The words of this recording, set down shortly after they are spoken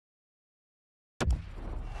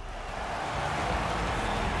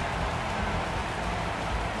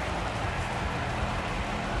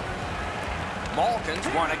Falcons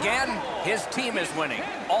won again. His team is winning.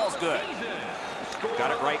 All's good. Got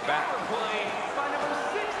it right back.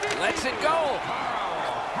 Lets it go.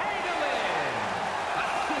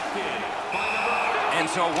 And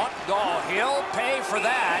so he'll pay for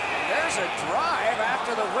that. There's a drive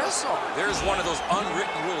after the whistle. There's one of those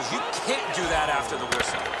unwritten rules. You can't do that after the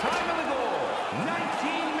whistle. Time of the goal,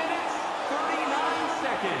 19 minutes, 39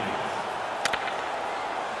 seconds.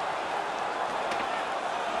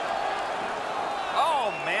 Oh,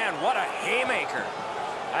 man, what a haymaker.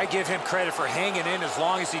 I give him credit for hanging in as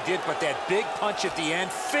long as he did, but that big punch at the end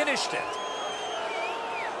finished it.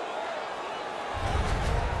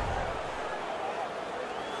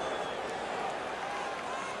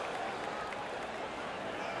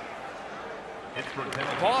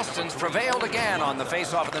 Boston's prevailed again on the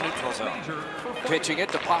face-off of the neutral zone. Pitching it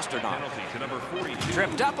to Pastrnak.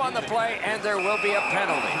 Tripped up on the play, and there will be a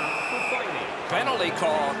penalty. Penalty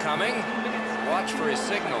call coming. Watch for his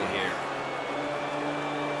signal here.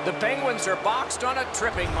 The Penguins are boxed on a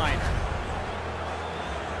tripping minor.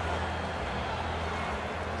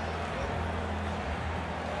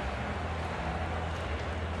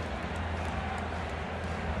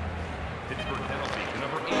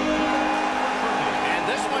 And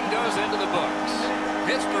this one goes into the books.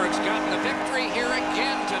 Pittsburgh's gotten the victory here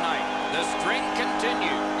again tonight. The string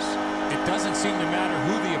continues. It doesn't seem to matter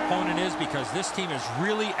who the opponent is because this team is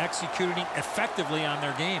really executing effectively on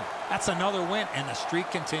their game. That's another win, and the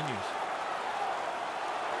streak continues.